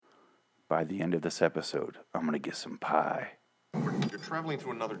by the end of this episode, I'm going to get some pie. You're traveling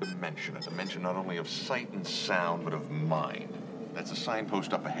through another dimension, a dimension not only of sight and sound, but of mind. That's a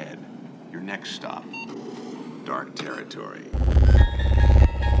signpost up ahead. Your next stop, dark territory.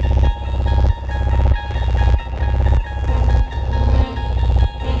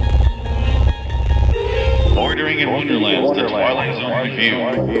 Bordering in Wonderland, the Twilight Zone Review.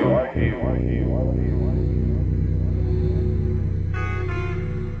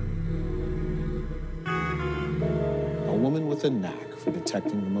 A woman with a knack for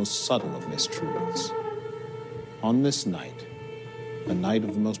detecting the most subtle of mistruths. On this night, a night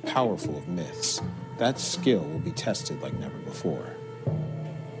of the most powerful of myths, that skill will be tested like never before.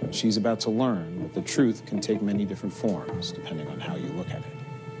 She's about to learn that the truth can take many different forms depending on how you look at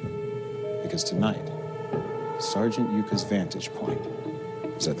it. Because tonight, Sergeant Yuka's vantage point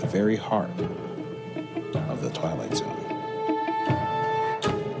is at the very heart of the Twilight Zone.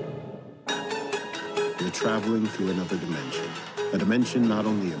 You're traveling through another dimension, a dimension not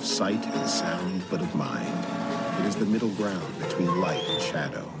only of sight and sound, but of mind. It is the middle ground between light and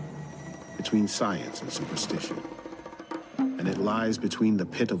shadow, between science and superstition. And it lies between the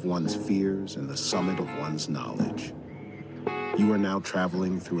pit of one's fears and the summit of one's knowledge. You are now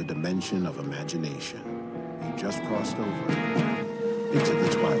traveling through a dimension of imagination. You just crossed over into the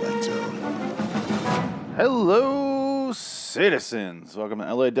Twilight Zone. Hello, citizens. Welcome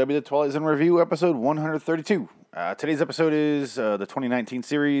to LAW, the Twilight Zone Review, episode 132. Today's episode is the 2019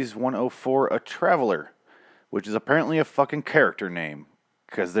 series 104, A Traveler, which is apparently a fucking character name,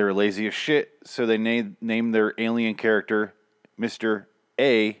 because they were lazy as shit, so they named their alien character Mr.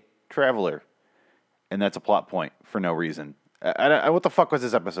 A. Traveler. And that's a plot point for no reason. What the fuck was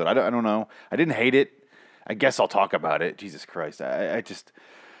this episode? I don't know. I didn't hate it. I guess I'll talk about it. Jesus Christ.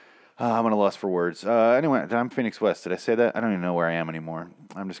 I'm at a loss for words. Anyway, I'm Phoenix West. Did I say that? I don't even know where I am anymore.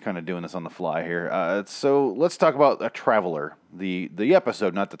 I'm just kind of doing this on the fly here. So let's talk about A Traveler, the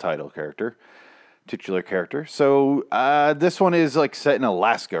episode, not the title character, titular character. So this one is like set in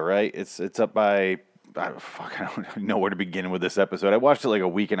Alaska, right? It's up by, I don't know where to begin with this episode. I watched it like a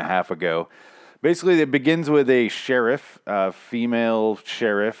week and a half ago. Basically, it begins with a sheriff, female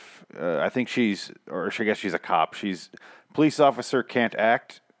sheriff. I guess she's a cop. She's police officer, can't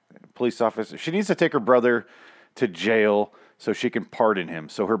act. Police officer. She needs to take her brother to jail so she can pardon him.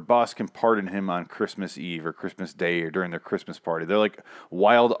 So her boss can pardon him on Christmas Eve or Christmas Day or during their Christmas party. They're like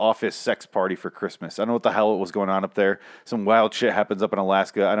wild office sex party for Christmas. I don't know what the hell was going on up there. Some wild shit happens up in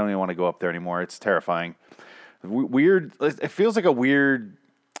Alaska. I don't even want to go up there anymore. It's terrifying. Weird. It feels like a weird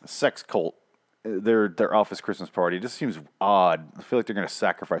sex cult. Their office Christmas party. It just seems odd. I feel like they're going to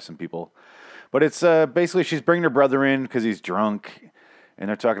sacrifice some people. But it's basically she's bringing her brother in because he's drunk. And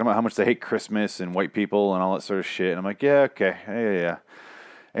they're talking about how much they hate Christmas and white people and all that sort of shit. And I'm like, yeah, okay. Yeah.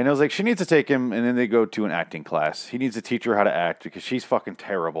 And I was like, she needs to take him. And then they go to an acting class. He needs to teach her how to act because she's fucking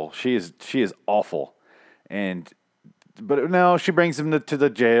terrible. She is awful. But no, she brings him to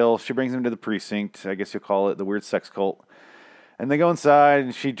the jail. She brings him to the precinct. I guess you'll call it the weird sex cult. And they go inside,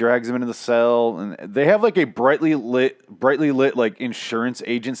 and she drags him into the cell. And they have like a brightly lit like insurance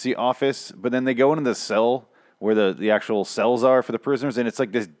agency office. But then they go into the cell where the actual cells are for the prisoners, and it's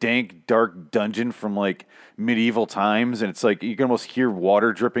like this dank, dark dungeon from like medieval times. And it's like you can almost hear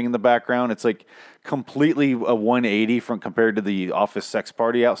water dripping in the background. It's like completely a 180 from compared to the office sex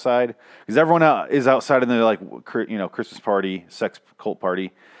party outside, because everyone is outside in the like Christmas party, sex cult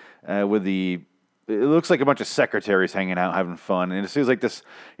party, with the. It looks like a bunch of secretaries hanging out, having fun. And it seems like this,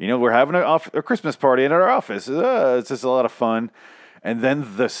 we're having a Christmas party in our office. It's just a lot of fun. And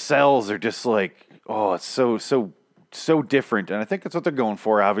then the cells are just like, oh, it's so different. And I think that's what they're going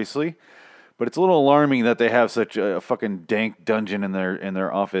for, obviously. But it's a little alarming that they have such a fucking dank dungeon in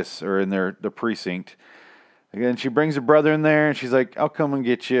their office or in the precinct. Again, she brings her brother in there, and she's like, I'll come and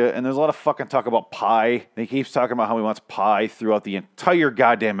get you. And there's a lot of fucking talk about pie. He keeps talking about how he wants pie throughout the entire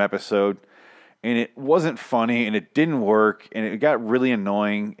goddamn episode. And it wasn't funny, and it didn't work, and it got really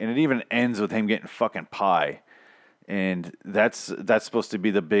annoying, and it even ends with him getting fucking pie. And that's supposed to be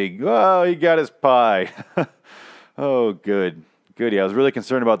the big, oh, he got his pie. Oh, good. Yeah, I was really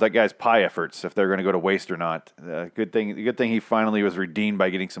concerned about that guy's pie efforts, if they're going to go to waste or not. Good thing he finally was redeemed by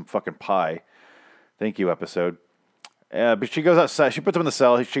getting some fucking pie. Thank you, episode. But she goes outside, she puts him in the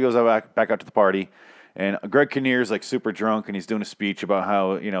cell, she goes back out to the party. And Greg Kinnear's like super drunk, and he's doing a speech about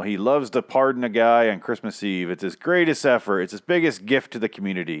how, he loves to pardon a guy on Christmas Eve. It's his greatest effort. It's his biggest gift to the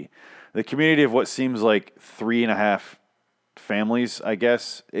community. The community of what seems like 3.5 families, I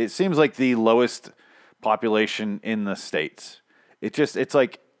guess. It seems like the lowest population in the States. It's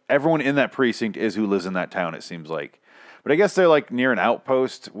like everyone in that precinct is who lives in that town, it seems like. But I guess they're like near an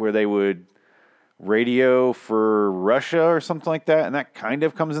outpost where they would radio for Russia or something like that, and that kind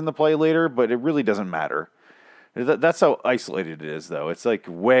of comes into play later, but it really doesn't matter. That's how isolated it is, though. It's like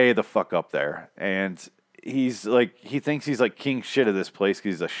way the fuck up there, and he's like, he thinks he's like king shit of this place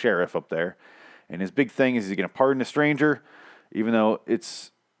because he's a sheriff up there, and his big thing is he's going to pardon a stranger, even though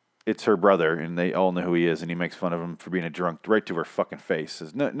it's her brother, and they all know who he is, and he makes fun of him for being a drunk right to her fucking face.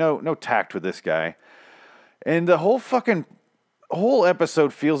 There's no tact with this guy, and the whole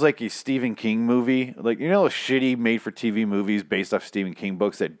episode feels like a Stephen King movie. Like, you know, those shitty made-for-TV movies based off Stephen King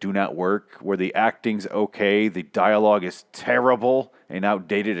books that do not work, where the acting's okay, the dialogue is terrible and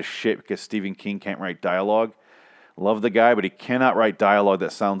outdated as shit because Stephen King can't write dialogue. Love the guy, but he cannot write dialogue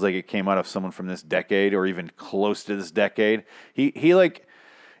that sounds like it came out of someone from this decade or even close to this decade. He like,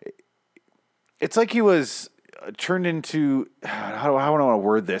 it's like he was turned into, how do I want to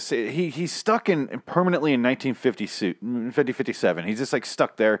word this? He's stuck in permanently in 1957. He's just like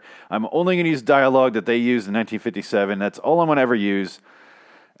stuck there. I'm only going to use dialogue that they used in 1957. That's all I'm going to ever use.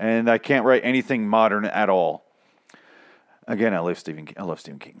 And I can't write anything modern at all. Again, I love Stephen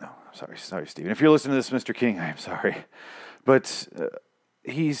King, though. Sorry, Stephen. If you're listening to this, Mr. King, I'm sorry. But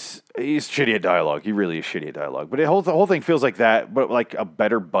he's shitty at dialogue. He really is shitty at dialogue. But the whole thing feels like that, but like a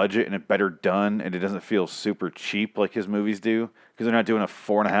better budget and a better done, and it doesn't feel super cheap like his movies do, because they're not doing a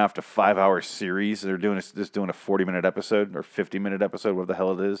 4.5 to 5 hour series. They're just doing a 40-minute episode or 50-minute episode, whatever the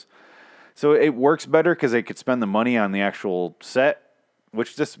hell it is. So it works better because they could spend the money on the actual set,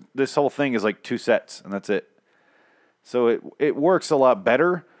 which this whole thing is like 2 sets, and that's it. So it works a lot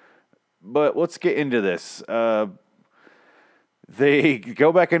better. But let's get into this. They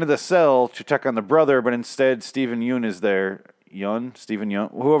go back into the cell to check on the brother, but instead Stephen Yeun is there. Stephen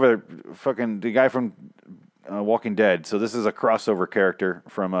Yeun, whoever, fucking the guy from Walking Dead. So this is a crossover character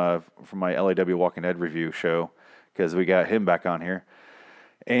from my LAW Walking Dead review show, because we got him back on here.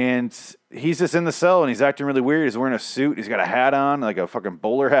 And he's just in the cell, and he's acting really weird. He's wearing a suit. He's got a hat on, like a fucking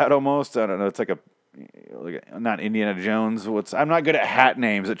bowler hat almost. I don't know. It's like not Indiana Jones. I'm not good at hat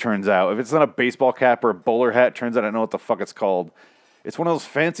names, it turns out. If it's not a baseball cap or a bowler hat, it turns out I don't know what the fuck it's called. It's one of those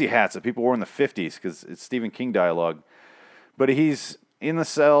fancy hats that people wore in the 50s because it's Stephen King dialogue. But he's in the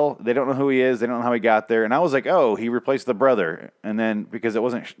cell. They don't know who he is. They don't know how he got there. And I was like, oh, he replaced the brother. And then, because they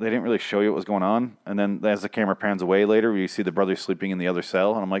didn't really show you what was going on. And then as the camera pans away later, you see the brother sleeping in the other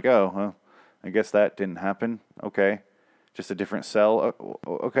cell. And I'm like, oh, well, I guess that didn't happen. Okay. Just a different cell.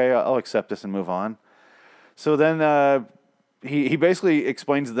 Okay, I'll accept this and move on. So then he basically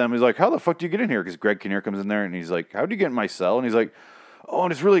explains to them, he's like, how the fuck do you get in here? Because Greg Kinnear comes in there, and he's like, how do you get in my cell? And he's like, oh, I'm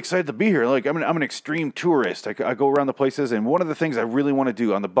just really excited to be here. Like, I'm an extreme tourist. I go around the places, and one of the things I really want to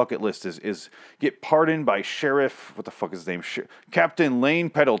do on the bucket list is get pardoned by Sheriff, what the fuck is his name? Captain Lane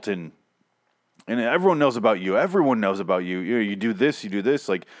Pendleton. And everyone knows about you. Everyone knows about you. You do this.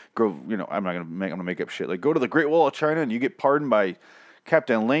 Like, go. I'm gonna make up shit. Like, go to the Great Wall of China and you get pardoned by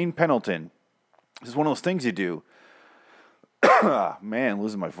Captain Lane Pendleton. This is one of those things you do. Man,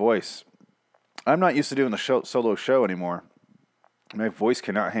 losing my voice. I'm not used to doing the solo show anymore. My voice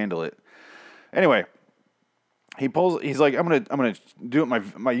cannot handle it. Anyway, he's like, I'm gonna do it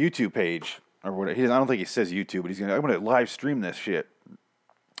my YouTube page or whatever. I don't think he says YouTube, but I'm gonna live stream this shit.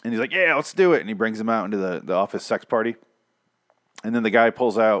 And he's like, yeah, let's do it. And he brings him out into the office sex party. And then the guy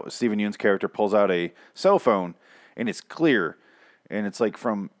Stephen Yeun's character pulls out a cell phone, and it's clear. And it's like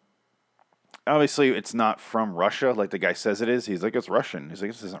obviously it's not from Russia, like the guy says it is. He's like, it's Russian. He's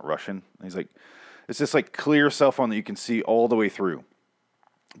like, this isn't Russian. And he's like, it's this like clear cell phone that you can see all the way through.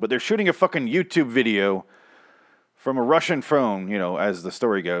 But they're shooting a fucking YouTube video from a Russian phone, as the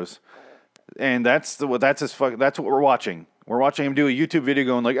story goes. And that's what we're watching. We're watching him do a YouTube video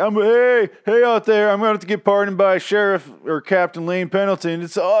going like, hey out there, I'm going to have to get pardoned by Sheriff or Captain Lane Pendleton.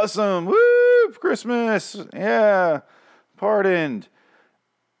 It's awesome. Woo! Christmas. Yeah. Pardoned.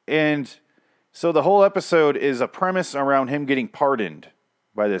 And so the whole episode is a premise around him getting pardoned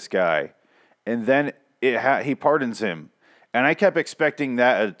by this guy. And then he pardons him. And I kept expecting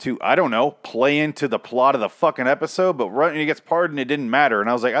that to, I don't know, play into the plot of the fucking episode. But right when he gets pardoned, it didn't matter. And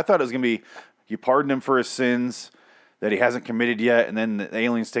I was like, I thought it was going to be, you pardon him for his sins that he hasn't committed yet, and then the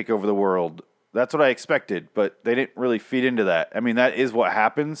aliens take over the world. That's what I expected, but they didn't really feed into that. I mean, that is what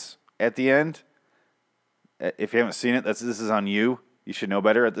happens at the end. If you haven't seen it, this is on you. You should know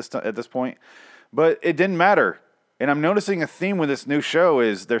better at this point. But it didn't matter. And I'm noticing a theme with this new show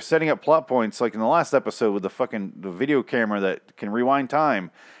is they're setting up plot points, like in the last episode with the video camera that can rewind time,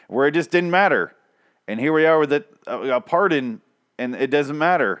 where it just didn't matter. And here we are with a pardon, and it doesn't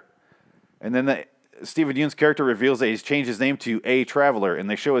matter. And then Stephen Yeun's character reveals that he's changed his name to A Traveler, and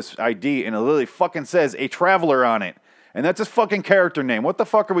they show his ID, and it literally fucking says A Traveler on it. And that's his fucking character name. What the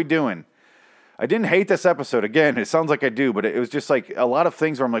fuck are we doing? I didn't hate this episode. Again, it sounds like I do, but it was just like a lot of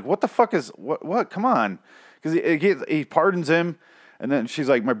things where I'm like, what the fuck is, what? Come on. Because he pardons him, and then she's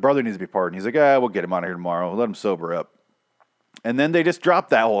like, my brother needs to be pardoned. He's like, we'll get him out of here tomorrow. We'll let him sober up. And then they just drop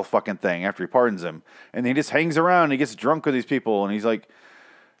that whole fucking thing after he pardons him. And he just hangs around, and he gets drunk with these people, and he's like,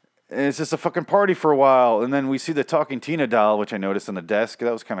 and it's just a fucking party for a while. And then we see the talking Tina doll, which I noticed on the desk.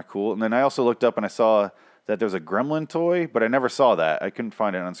 That was kind of cool. And then I also looked up and I saw that there was a Gremlin toy, but I never saw that. I couldn't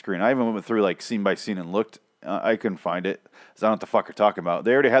find it on screen. I even went through like scene by scene and looked. I couldn't find it. So I don't know what the fuck you're talking about.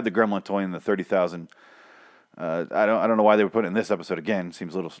 They already had the Gremlin toy in the 30,000. I don't know why they would put it in this episode again.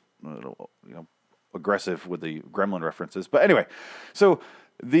 Seems a little aggressive with the Gremlin references. But anyway, so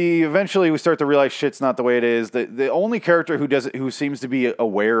eventually we start to realize shit's not the way it is. The only character who seems to be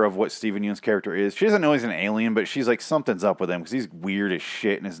aware of what Steven Yeun's character is, she doesn't know he's an alien, but she's like, something's up with him because he's weird as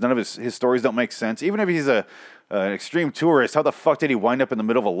shit, and none of his stories don't make sense. Even if he's an extreme tourist, how the fuck did he wind up in the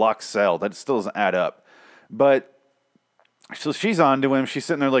middle of a locked cell? That still doesn't add up. But so she's on to him. She's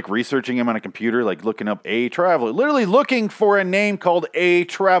sitting there like researching him on a computer, like looking up A Traveler, literally looking for a name called A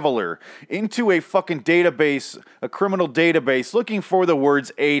Traveler into a fucking database, a criminal database, looking for the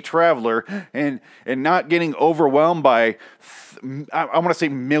words A Traveler, and not getting overwhelmed by I want to say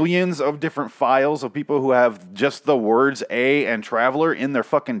millions of different files of people who have just the words A and Traveler in their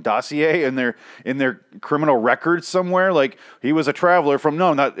fucking dossier, in their criminal records somewhere. Like, he was a traveler from,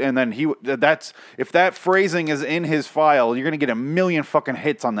 no, not, and then if that phrasing is in his file, you're going to get a million fucking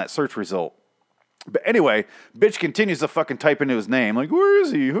hits on that search result. But anyway, bitch continues to fucking type into his name. Like, where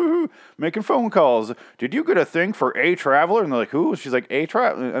is he? Making phone calls. Did you get a thing for A Traveler? And they're like, who? She's like, A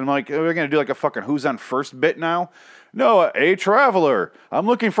Traveler. And I'm like, are we going to do like a fucking Who's on First bit now? No, A Traveler. I'm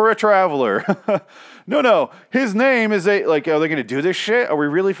looking for a traveler. No. His name is are they going to do this shit? Are we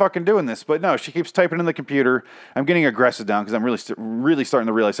really fucking doing this? But no, she keeps typing in the computer. I'm getting aggressive down because I'm really starting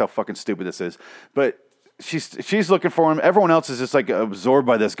to realize how fucking stupid this is. But she's looking for him. Everyone else is just like absorbed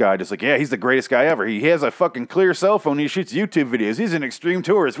by this guy. Just like, yeah, he's the greatest guy ever. He has a fucking clear cell phone. He shoots YouTube videos. He's an extreme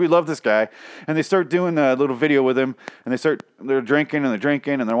tourist. We love this guy. And they start doing a little video with him. And they're drinking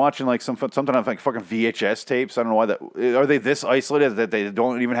and they're watching like something on like fucking VHS tapes. I don't know why are they this isolated that they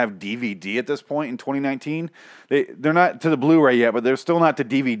don't even have DVD at this point in 2019? They're not to the Blu-ray yet, but they're still not to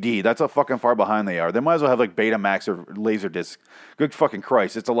DVD. That's how fucking far behind they are. They might as well have like Betamax or Laserdisc. Good fucking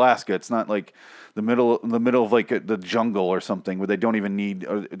Christ. It's Alaska. It's not like the middle of like the jungle or something where they don't even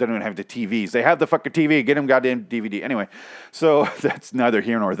have the TVs. They have the fucking TV. Get them goddamn DVD. Anyway, so that's neither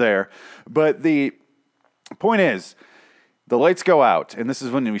here nor there. But the point is, the lights go out, and this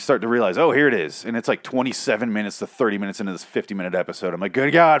is when we start to realize, oh, here it is. And it's like 27 minutes to 30 minutes into this 50-minute episode. I'm like,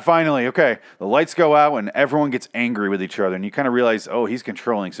 good God, finally, okay. The lights go out, and everyone gets angry with each other, and you kind of realize, oh, he's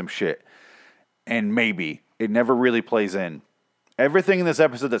controlling some shit. And maybe. It never really plays in. Everything in this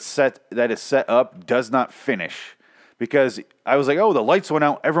episode that is set up does not finish. Because I was like, oh, the lights went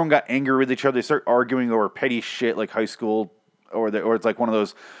out. Everyone got angry with each other. They start arguing over petty shit like high school. Or it's like one of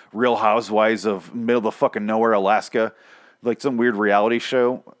those Real Housewives of middle of the fucking nowhere, Alaska. Like some weird reality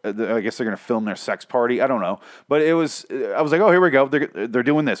show. I guess they're going to film their sex party. I don't know. But I was like, oh, here we go. They're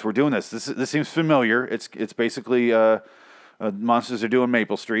doing this. We're doing this. This seems familiar. It's basically Monsters Are Doing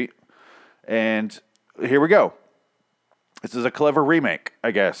Maple Street. And here we go. This is a clever remake,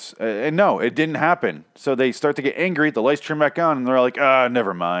 I guess. And no, it didn't happen. So they start to get angry. The lights turn back on, and they're like,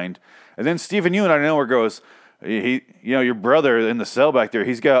 never mind. And then Steven Yeun out of nowhere goes, your brother in the cell back there,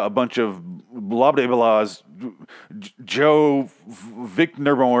 he's got a bunch of blah, blah, blahs. Joe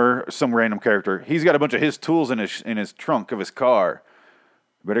Vicnermore, some random character. He's got a bunch of his tools in his trunk of his car.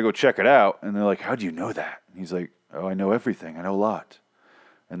 Better go check it out. And they're like, how do you know that? And he's like, oh, I know everything. I know a lot.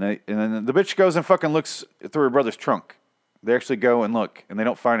 And then the bitch goes and fucking looks through her brother's trunk. They actually go and look, and they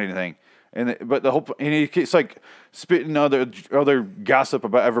don't find anything. But it's like spitting other gossip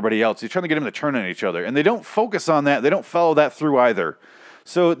about everybody else. He's trying to get them to turn on each other, and they don't focus on that. They don't follow that through either.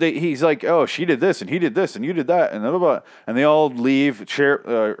 So he's like, oh, she did this, and he did this, and you did that, and blah, blah, blah. And they all leave.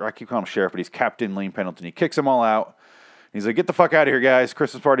 Sheriff, I keep calling him Sheriff, but he's Captain Lane Pendleton. He kicks them all out. He's like, get the fuck out of here, guys.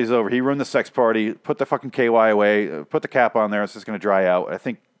 Christmas party's over. He ruined the sex party. Put the fucking KY away. Put the cap on there. It's just going to dry out. I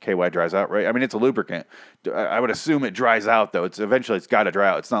think KY dries out, right? I mean, it's a lubricant. I would assume it dries out, though. Eventually it's got to dry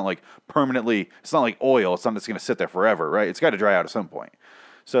out. It's not like permanently, it's not like oil. It's not just going to sit there forever, right? It's got to dry out at some point.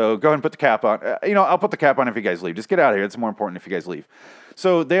 So go ahead and put the cap on. I'll put the cap on if you guys leave. Just get out of here. It's more important if you guys leave.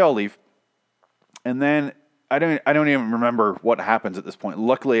 So they all leave. And then I don't even remember what happens at this point.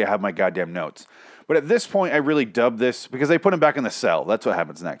 Luckily, I have my goddamn notes. But at this point, I really dubbed this because they put him back in the cell. That's what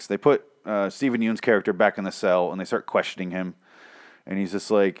happens next. They put Steven Yeun's character back in the cell, and they start questioning him. And he's just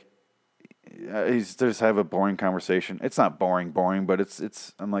like, he's just have a boring conversation. It's not boring, but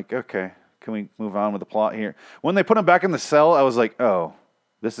it's. I'm like, okay, can we move on with the plot here? When they put him back in the cell, I was like, oh,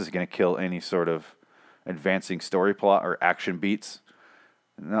 this is gonna kill any sort of advancing story plot or action beats.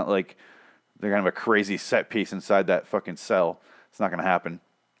 Not like they're gonna have a crazy set piece inside that fucking cell. It's not gonna happen.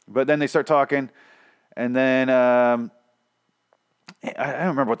 But then they start talking, and then I don't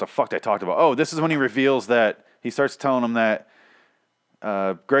remember what the fuck they talked about. Oh, this is when he reveals that he starts telling him that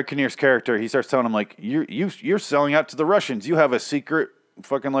Greg Kinnear's character. He starts telling him like, you're selling out to the Russians. You have a secret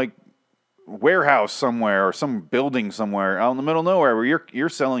fucking like warehouse somewhere or some building somewhere out in the middle of nowhere where you're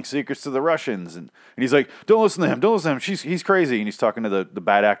selling secrets to the Russians. And he's like, don't listen to him. Don't listen to him. He's crazy. And he's talking to the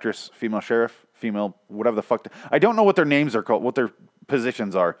bad actress, female sheriff, female whatever the fuck. I don't know what their names are called, what their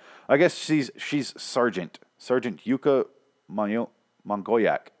positions are. I guess she's Sergeant Yuka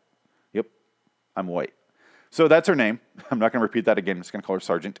Mongoyak. Yep, I'm white. So that's her name. I'm not going to repeat that again. I'm just going to call her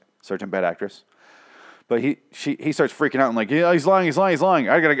Sergeant bad actress. But he starts freaking out and like, yeah, he's lying.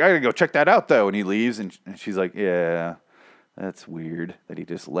 I gotta go check that out though. And he leaves and she's like, yeah, that's weird that he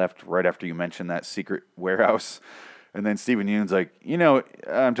just left right after you mentioned that secret warehouse. And then Steven Yeun's like,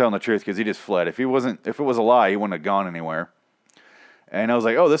 I'm telling the truth because he just fled. If it was a lie, he wouldn't have gone anywhere. And I was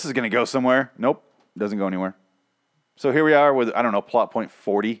like, oh, this is gonna go somewhere. Nope, doesn't go anywhere. So here we are with, I don't know, plot point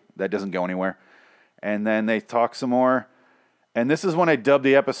 40. That doesn't go anywhere. And then they talk some more. And this is when I dubbed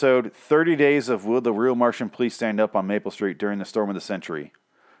the episode 30 Days of Will the Real Martian Please Stand Up on Maple Street During the Storm of the Century.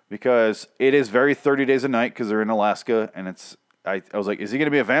 Because it is very 30 Days a Night because they're in Alaska. And I was like, is he going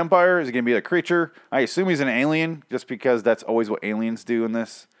to be a vampire? Is he going to be a creature? I assume he's an alien just because that's always what aliens do in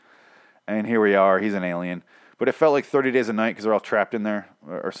this. And here we are. He's an alien. But it felt like 30 Days a Night because they're all trapped in there.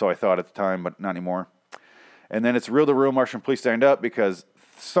 Or so I thought at the time, but not anymore. And then it's Real the Real Martian Please Stand Up because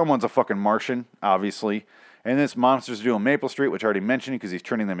someone's a fucking Martian, obviously. And this Monsters Do on Maple Street, which I already mentioned because he's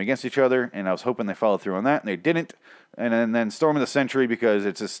turning them against each other. And I was hoping they followed through on that, and they didn't. And then Storm of the Century because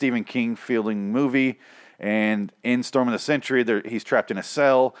it's a Stephen King fielding movie. And in Storm of the Century, he's trapped in a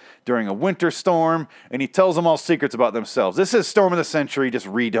cell during a winter storm. And he tells them all secrets about themselves. This is Storm of the Century, just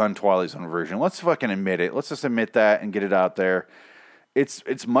redone Twilight Zone version. Let's fucking admit it. Let's just admit that and get it out there.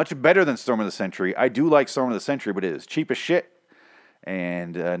 It's much better than Storm of the Century. I do like Storm of the Century, but it is cheap as shit.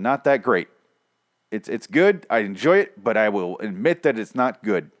 And not that great. It's good. I enjoy it, but I will admit that it's not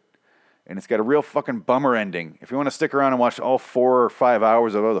good. And it's got a real fucking bummer ending. If you want to stick around and watch all 4 or 5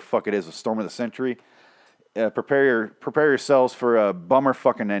 hours of whatever the fuck it is with Storm of the Century, prepare yourselves for a bummer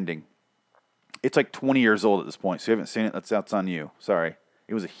fucking ending. It's like 20 years old at this point, so if you haven't seen it, that's on you. Sorry.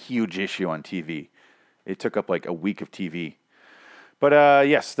 It was a huge issue on TV. It took up like a week of TV. But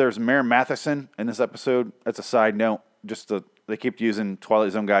yes, there's Mare Matheson in this episode. That's a side note. They keep using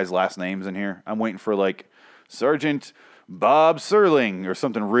Twilight Zone guys' last names in here. I'm waiting for like Sergeant Bob Sterling or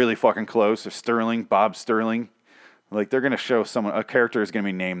something really fucking close. Or Bob Sterling. Like they're going to show a character is going to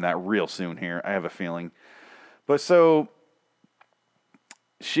be named that real soon here. I have a feeling. But so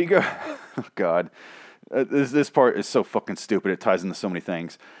she oh God. This part is so fucking stupid. It ties into so many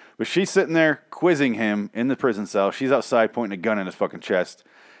things. But she's sitting there quizzing him in the prison cell. She's outside pointing a gun in his fucking chest.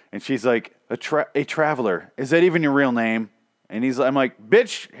 And she's like, a traveler. Is that even your real name? And I'm like,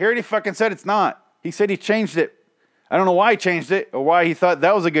 bitch, he already fucking said it's not. He said he changed it. I don't know why he changed it or why he thought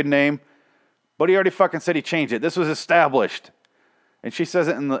that was a good name, but he already fucking said he changed it. This was established. And she says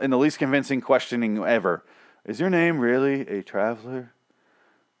it in the least convincing questioning ever. Is your name really a traveler?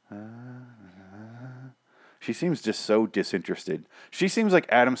 She seems just so disinterested. She seems like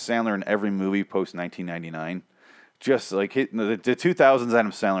Adam Sandler in every movie post 1999. Just like the 2000s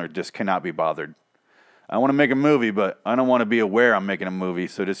Adam Sandler just cannot be bothered. I want to make a movie, but I don't want to be aware I'm making a movie.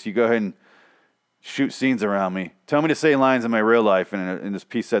 So you go ahead and shoot scenes around me. Tell me to say lines in my real life and just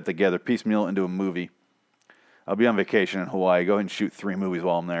piece that together, piecemeal into a movie. I'll be on vacation in Hawaii. Go ahead and shoot 3 movies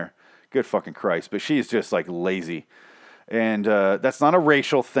while I'm there. Good fucking Christ. But she's just like lazy. And that's not a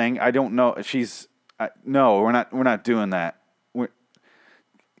racial thing. I don't know. No, we're not doing that.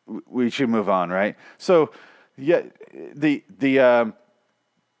 We should move on, right? So, yeah, the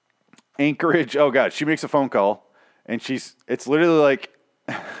Anchorage. Oh God, she makes a phone call, and it's literally like,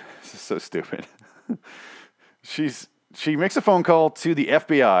 this is so stupid. She makes a phone call to the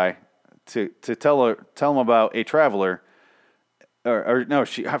FBI to tell them about a traveler. Or no, I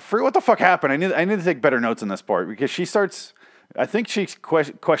forget what the fuck happened. I need to take better notes on this part because she starts. I think she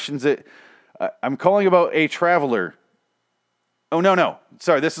questions it. I'm calling about a traveler. Oh, no.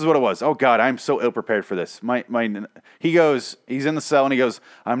 Sorry, this is what it was. Oh, God, I'm so ill-prepared for this. He's in the cell, and he goes,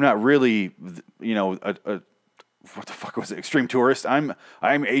 I'm not really, what the fuck was it, extreme tourist? I'm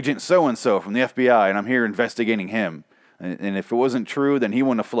Agent so-and-so from the FBI, and I'm here investigating him. And if it wasn't true, then he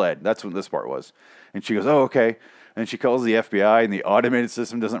wouldn't have fled. That's what this part was. And she goes, oh, okay. And she calls the FBI, and the automated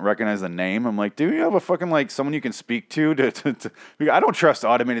system doesn't recognize the name. I'm like, do you have a fucking, like, someone you can speak to? I don't trust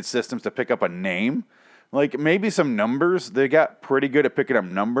automated systems to pick up a name. Like, maybe some numbers. They got pretty good at picking up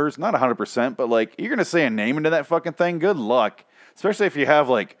numbers. Not 100%, but, like, you're going to say a name into that fucking thing? Good luck. Especially if you have,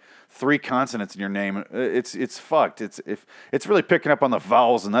 like, 3 consonants in your name. It's fucked. It's really picking up on the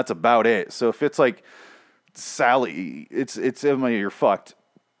vowels, and that's about it. So if it's, like, Sally, you're fucked.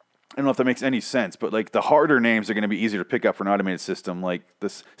 I don't know if that makes any sense, but like the harder names are going to be easier to pick up for an automated system. Like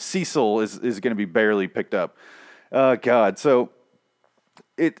this Cecil is going to be barely picked up. God. So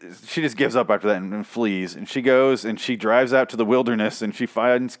she just gives up after that and flees. And she goes and she drives out to the wilderness and she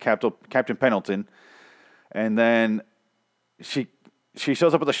finds Captain Pendleton. And then she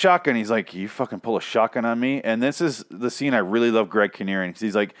shows up with a shotgun. He's like, you fucking pull a shotgun on me? And this is the scene I really love Greg Kinnear in.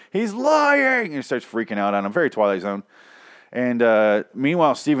 He's like, he's lying! And he starts freaking out on him. Very Twilight Zone. And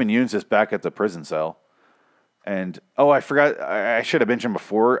meanwhile, Steven Yeun's is back at the prison cell. And, I forgot, I should have mentioned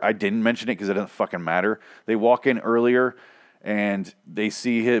before. I didn't mention it because it doesn't fucking matter. They walk in earlier, and they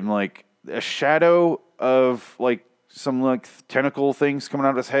see him, like, a shadow of, like, some, like, tentacle things coming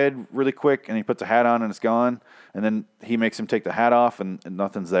out of his head really quick, and he puts a hat on, and it's gone. And then he makes him take the hat off, and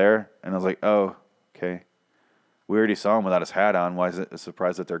nothing's there. And I was like, oh, okay. We already saw him without his hat on. Why is it a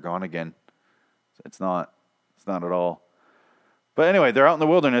surprise that they're gone again? It's not. It's not at all. But anyway, they're out in the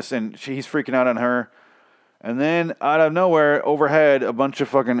wilderness, and he's freaking out on her. And then, out of nowhere, overhead, a bunch of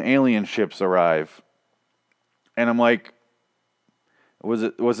fucking alien ships arrive. And I'm like, was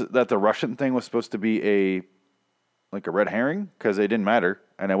it that the Russian thing was supposed to be a red herring? Because it didn't matter,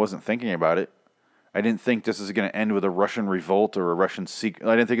 and I wasn't thinking about it. I didn't think this is going to end with a Russian revolt or a Russian secret.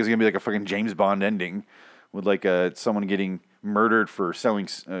 I didn't think it was going to be like a fucking James Bond ending with like someone getting murdered for selling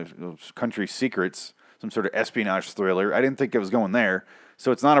country secrets. Some sort of espionage thriller. I didn't think it was going there.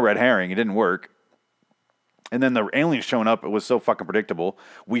 So it's not a red herring. It didn't work. And then the alien showing up, it was so fucking predictable.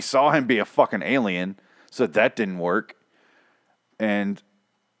 We saw him be a fucking alien, so that didn't work. And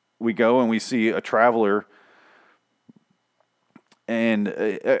we go and we see a traveler. And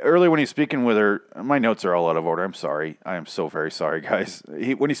earlier when he's speaking with her, my notes are all out of order. I'm sorry. I am so very sorry, guys.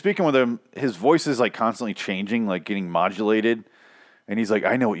 When he's speaking with him, his voice is like constantly changing, like getting modulated. And he's like,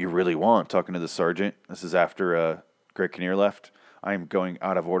 I know what you really want, talking to the sergeant. This is after Greg Kinnear left. I'm going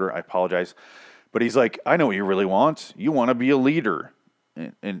out of order. I apologize. But he's like, I know what you really want. You want to be a leader.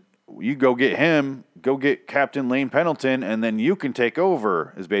 And you go get him, go get Captain Lane Pendleton, and then you can take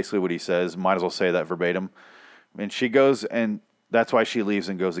over, is basically what he says. Might as well say that verbatim. And she goes, and that's why she leaves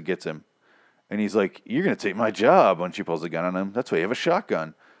and goes and gets him. And he's like, you're going to take my job when she pulls the gun on him. That's why you have a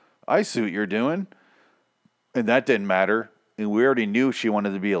shotgun. I see what you're doing. And that didn't matter. And we already knew she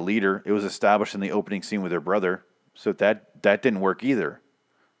wanted to be a leader. It was established in the opening scene with her brother. So that didn't work either.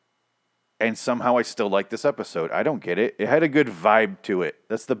 And somehow I still like this episode. I don't get it. It had a good vibe to it.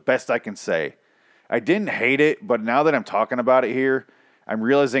 That's the best I can say. I didn't hate it, but now that I'm talking about it here, I'm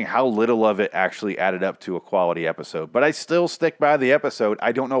realizing how little of it actually added up to a quality episode. But I still stick by the episode.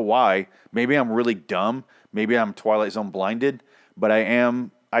 I don't know why. Maybe I'm really dumb. Maybe I'm Twilight Zone blinded. But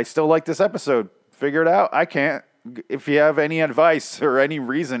I still like this episode. Figure it out. I can't. If you have any advice or any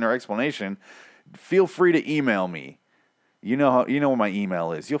reason or explanation, feel free to email me. You know what my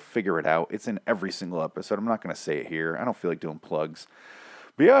email is. You'll figure it out. It's in every single episode. I'm not going to say it here. I don't feel like doing plugs.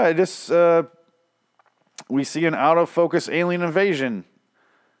 But yeah, we see an out-of-focus alien invasion.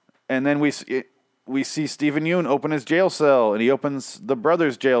 And then we see Steven Yeun open his jail cell. And he opens the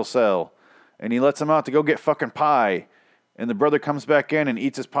brother's jail cell. And he lets him out to go get fucking pie. And the brother comes back in and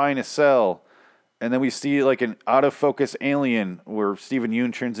eats his pie in his cell. And then we see like an out-of-focus alien where Steven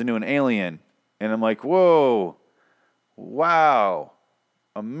Yeun turns into an alien. And I'm like, whoa, wow,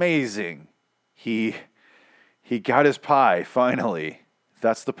 amazing. He got his pie, finally.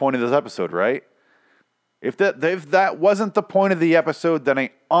 That's the point of this episode, right? If that wasn't the point of the episode, then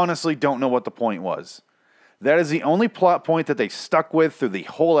I honestly don't know what the point was. That is the only plot point that they stuck with through the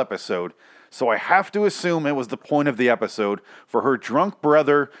whole episode. So I have to assume it was the point of the episode for her drunk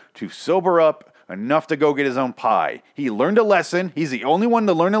brother to sober up enough to go get his own pie. He learned a lesson. He's the only one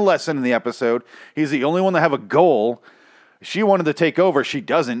to learn a lesson in the episode. He's the only one to have a goal. She wanted to take over. She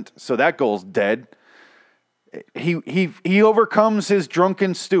doesn't. So that goal's dead. He overcomes his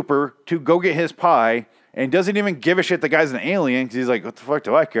drunken stupor to go get his pie and doesn't even give a shit the guy's an alien because he's like, what the fuck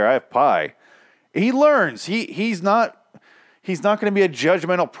do I care? I have pie. He learns. He's not going to be a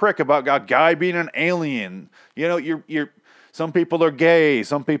judgmental prick about a guy being an alien. You know, some people are gay.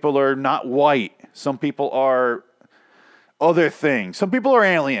 Some people are not white. Some people are other thing. Some people are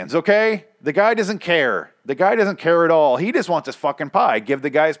aliens, okay? The guy doesn't care. The guy doesn't care at all. He just wants his fucking pie. Give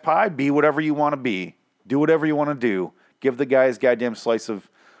the guy his pie. Be whatever you want to be. Do whatever you want to do. Give the guy his goddamn slice of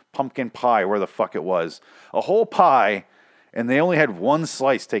pumpkin pie, where the fuck it was. A whole pie, and they only had one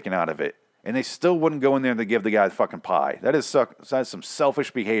slice taken out of it. And they still wouldn't go in there to give the guy the fucking pie. That is some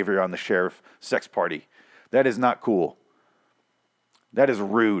selfish behavior on the sheriff sex party. That is not cool. That is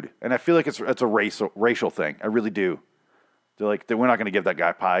rude. And I feel like it's a racial thing. I really do. They're like, we're not going to give that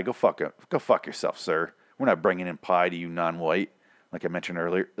guy pie. Go fuck yourself, sir. We're not bringing in pie to you non-white, like I mentioned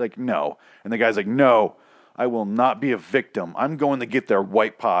earlier. Like, no. And the guy's like, no, I will not be a victim. I'm going to get their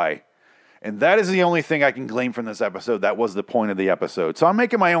white pie. And that is the only thing I can glean from this episode. That was the point of the episode. So I'm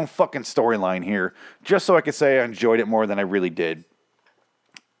making my own fucking storyline here, just so I could say I enjoyed it more than I really did.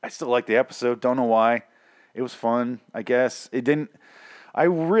 I still like the episode. Don't know why. It was fun, I guess. It didn't... I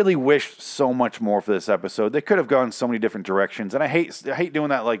really wish so much more for this episode. They could have gone so many different directions. And I hate doing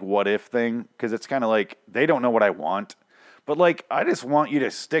that, like, what if thing, because it's kind of like, they don't know what I want. But, like, I just want you to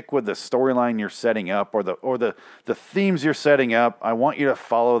stick with the storyline you're setting up, or the themes you're setting up. I want you to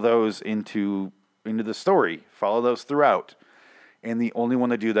follow those into the story. Follow those throughout. And the only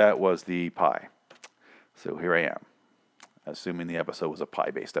one to do that was the pie. So here I am, assuming the episode was a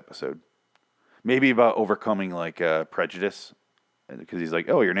pie-based episode. Maybe about overcoming, like, prejudice. Because he's like,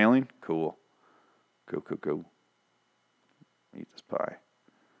 oh, you're an alien? Cool. Go. Eat this pie.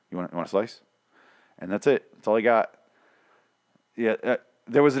 You want a slice? And that's it. That's all I got. Yeah,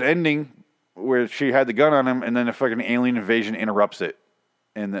 there was an ending where she had the gun on him, and then a fucking alien invasion interrupts it.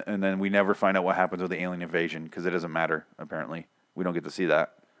 And then we never find out what happens with the alien invasion, because it doesn't matter, apparently. We don't get to see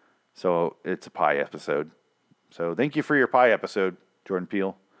that. So it's a pie episode. So thank you for your pie episode, Jordan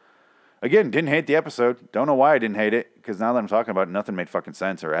Peele. Again, didn't hate the episode. Don't know why I didn't hate it, because now that I'm talking about it, nothing made fucking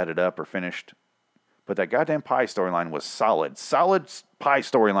sense or added up or finished. But that goddamn pie storyline was solid. Solid pie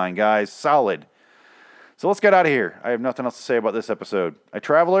storyline, guys. Solid. So let's get out of here. I have nothing else to say about this episode. A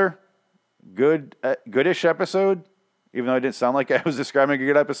Traveler, goodish episode, even though it didn't sound like I was describing a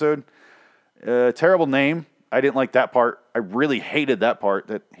good episode. Terrible name. I didn't like that part. I really hated that part,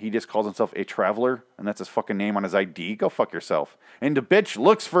 that he just calls himself a Traveler, and that's his fucking name on his ID. Go fuck yourself. And the bitch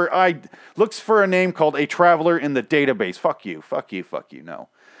looks for a name called a Traveler in the database. Fuck you. No.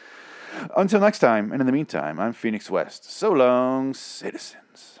 Until next time, and in the meantime, I'm Phoenix West. So long,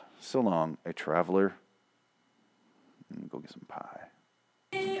 citizens. So long, a Traveler. Go get some pie.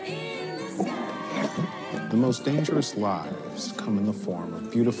 The most dangerous lives come in the form of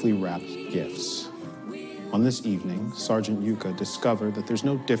beautifully wrapped gifts. On this evening, Sergeant Yuka discovered that there's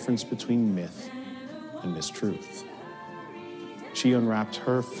no difference between myth and mistruth. She unwrapped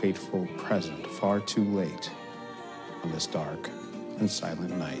her fateful present far too late on this dark and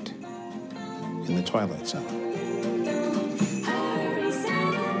silent night in the Twilight Zone.